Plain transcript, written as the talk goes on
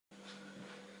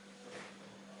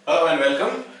and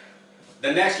welcome.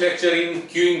 The next lecture in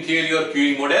queuing theory or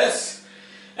queuing models,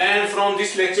 and from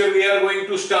this lecture we are going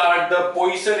to start the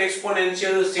Poisson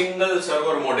exponential single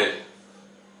server model.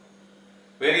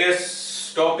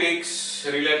 Various topics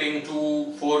relating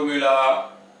to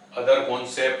formula, other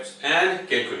concepts and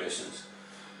calculations.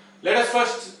 Let us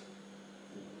first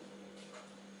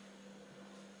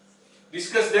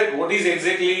discuss that what is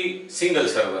exactly single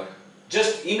server.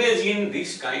 Just imagine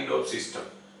this kind of system.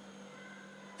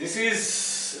 This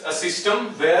is a system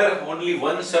where only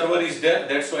one server is there,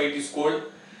 that's why it is called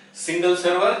single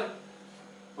server.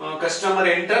 Customer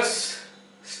enters,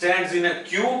 stands in a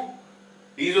queue,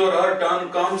 his or her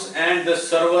turn comes and the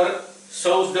server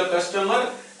serves the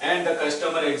customer and the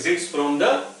customer exits from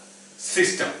the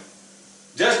system.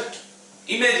 Just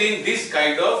imagine this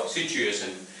kind of situation.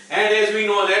 And as we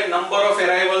know that number of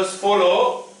arrivals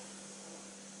follow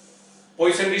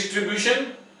Poisson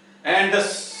distribution and the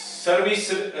service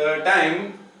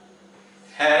time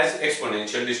has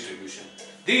exponential distribution.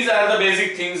 These are the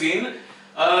basic things in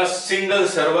a single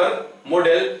server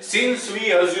model. Since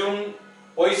we assume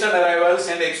Poisson arrivals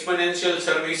and exponential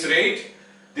service rate,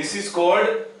 this is called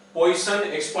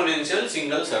Poisson exponential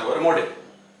single server model.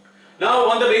 Now,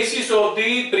 on the basis of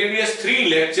the previous 3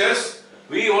 lectures,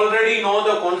 we already know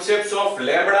the concepts of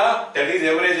lambda, that is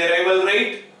average arrival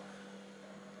rate,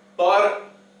 per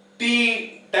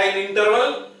t time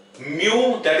interval,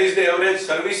 mu, that is the average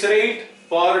service rate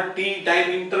per t time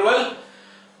interval.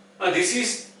 This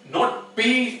is not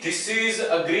p, this is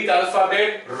a Greek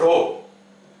alphabet rho.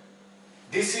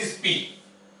 This is p.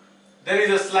 There is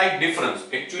a slight difference.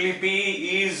 Actually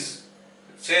p is,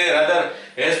 say rather,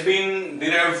 has been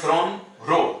derived from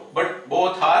rho, but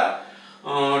both are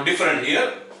different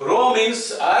here. Rho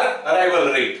means our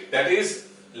arrival rate, that is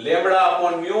lambda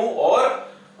upon mu, or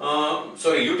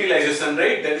utilization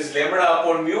rate, that is lambda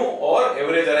upon mu, or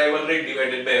average arrival rate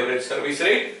divided by average service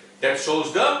rate, that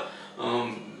shows the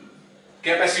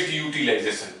capacity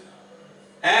utilization.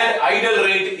 And idle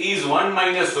rate is 1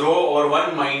 minus rho or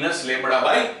 1 minus lambda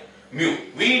by mu.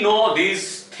 We know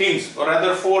these things, or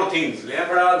rather 4 things: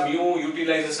 lambda, mu,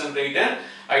 utilization rate and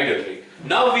idle rate.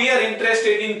 Now we are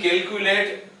interested in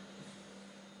calculate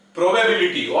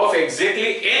probability of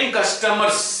exactly n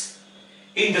customers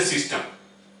in the system.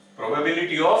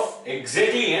 Probability of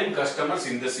exactly n customers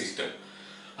in the system.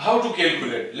 How to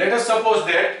calculate? Let us suppose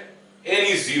that n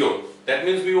is 0. That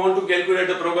means we want to calculate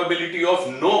the probability of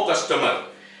no customer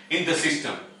in the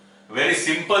system. Very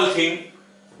simple thing.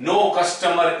 No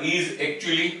customer is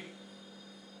actually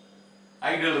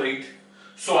idle rate.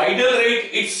 So idle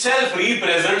rate itself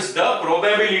represents the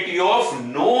probability of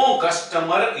no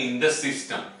customer in the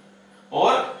system,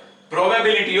 or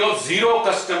probability of 0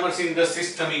 customers in the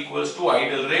system equals to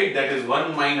idle rate, that is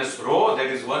 1 minus rho, that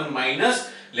is 1 minus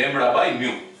lambda by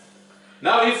mu.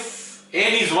 Now if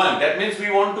n is 1, that means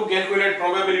we want to calculate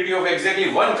probability of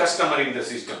exactly 1 customer in the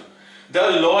system.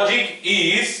 The logic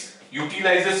is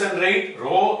utilization rate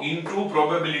rho into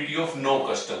probability of no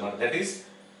customer, that is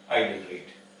idle rate.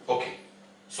 Okay.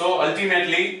 So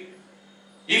ultimately,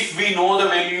 if we know the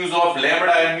values of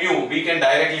lambda and mu, we can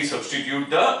directly substitute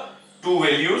the 2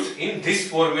 values in this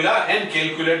formula and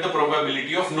calculate the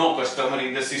probability of no customer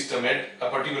in the system at a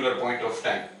particular point of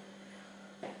time.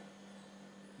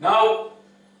 Now,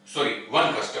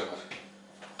 1 customer.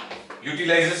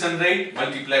 Utilization rate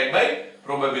multiplied by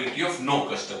probability of no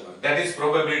customer. That is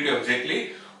probability of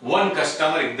exactly 1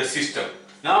 customer in the system.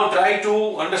 Now try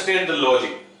to understand the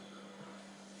logic.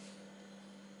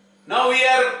 Now we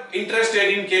are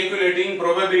interested in calculating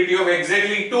probability of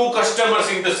exactly 2 customers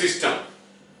in the system.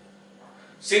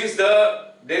 Since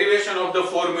the derivation of the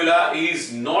formula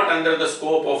is not under the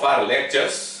scope of our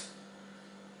lectures,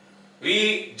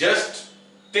 we just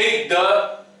take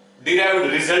the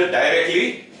derived result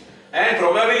directly, and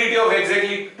probability of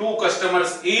exactly 2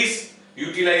 customers is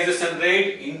utilization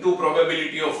rate into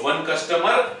probability of 1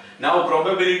 customer. Now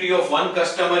probability of 1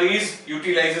 customer is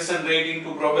utilization rate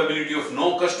into probability of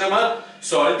no customer.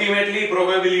 So ultimately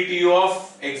probability of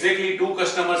exactly 2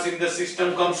 customers in the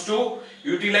system comes to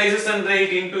utilization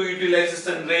rate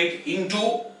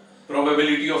into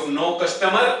probability of no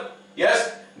customer.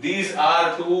 Yes, these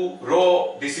are 2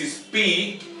 rho, this is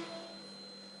P.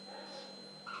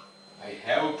 I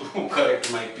have to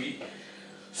correct my P.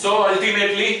 So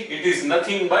ultimately it is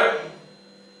nothing but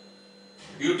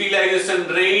utilization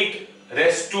rate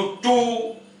raised to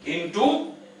 2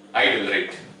 into idle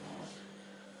rate.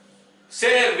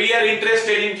 Say we are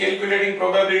interested in calculating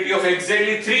probability of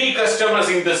exactly 3 customers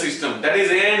in the system, that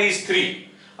is n is 3.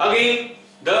 Again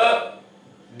the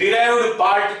derived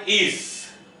part is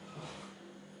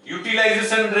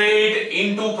utilization rate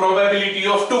into probability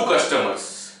of 2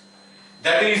 customers.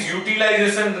 That is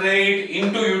utilization rate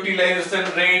into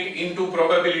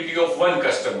probability of 1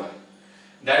 customer.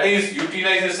 That is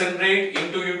utilization rate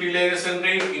into utilization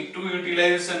rate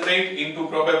into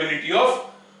probability of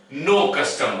no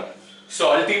customer.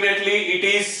 So ultimately it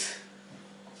is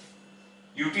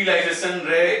utilization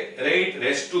rate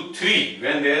raised to 3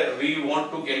 when we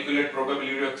want to calculate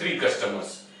probability of 3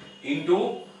 customers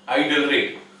into idle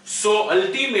rate. So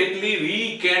ultimately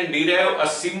we can derive a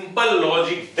simple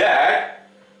logic that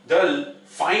the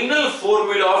final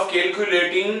formula of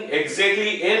calculating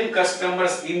exactly n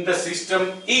customers in the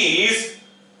system is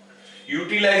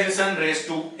utilization raised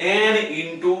to n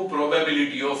into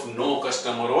probability of no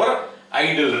customer or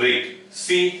idle rate.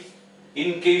 See,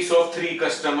 in case of 3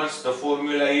 customers, the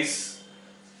formula is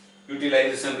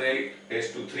utilization rate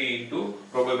raised to 3 into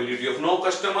probability of no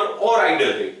customer or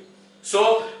idle rate.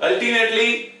 So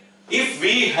ultimately, if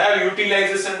we have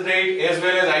utilization rate as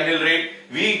well as idle rate,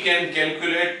 we can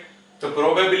calculate the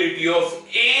probability of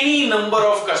any number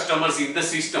of customers in the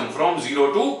system from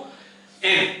 0 to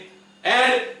n.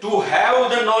 And to have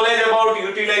the knowledge about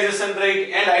utilization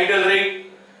rate and idle rate,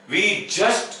 we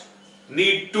just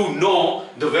need to know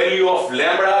the value of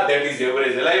lambda, that is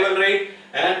average arrival rate,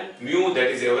 and mu,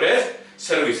 that is average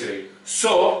service rate.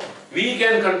 So we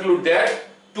can conclude that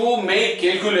to make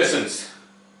calculations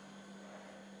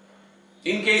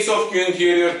in case of queuing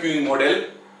theory or queuing model,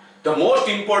 the most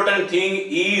important thing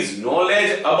is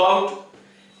knowledge about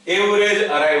average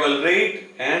arrival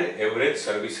rate and average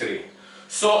service rate.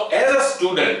 So as a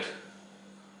student,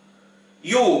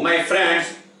 you, my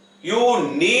friends, you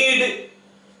need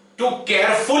to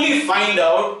carefully find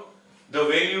out the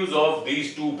values of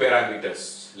these 2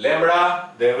 parameters. Lambda,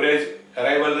 the average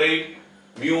arrival rate,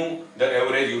 mu, the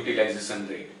average utilization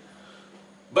rate.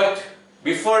 But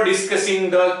before discussing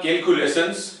the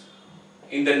calculations,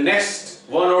 in the next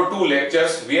 1 or 2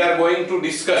 lectures, we are going to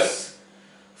discuss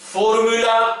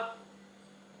formula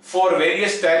for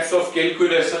various types of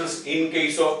calculations in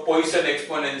case of Poisson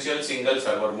exponential single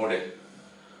server model.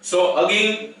 So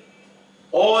again,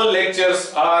 all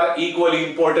lectures are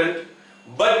equally important,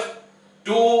 but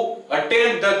to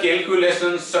attempt the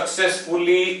calculations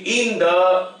successfully in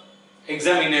the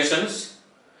examinations,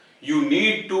 you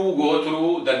need to go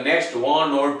through the next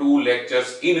 1 or 2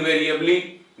 lectures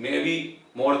invariably, maybe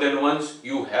more than once.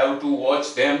 You have to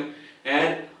watch them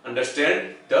and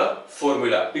understand the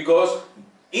formula, because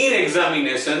in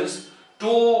examinations,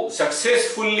 to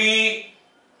successfully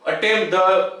attempt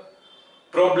the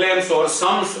problems or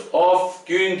sums of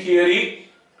queuing theory,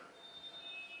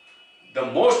 the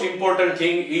most important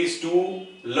thing is to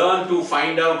learn to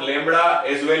find out lambda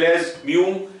as well as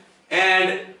mu,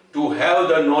 and to have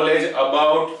the knowledge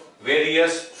about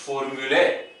various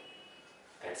formulae.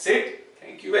 That's it.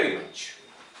 Thank you very much.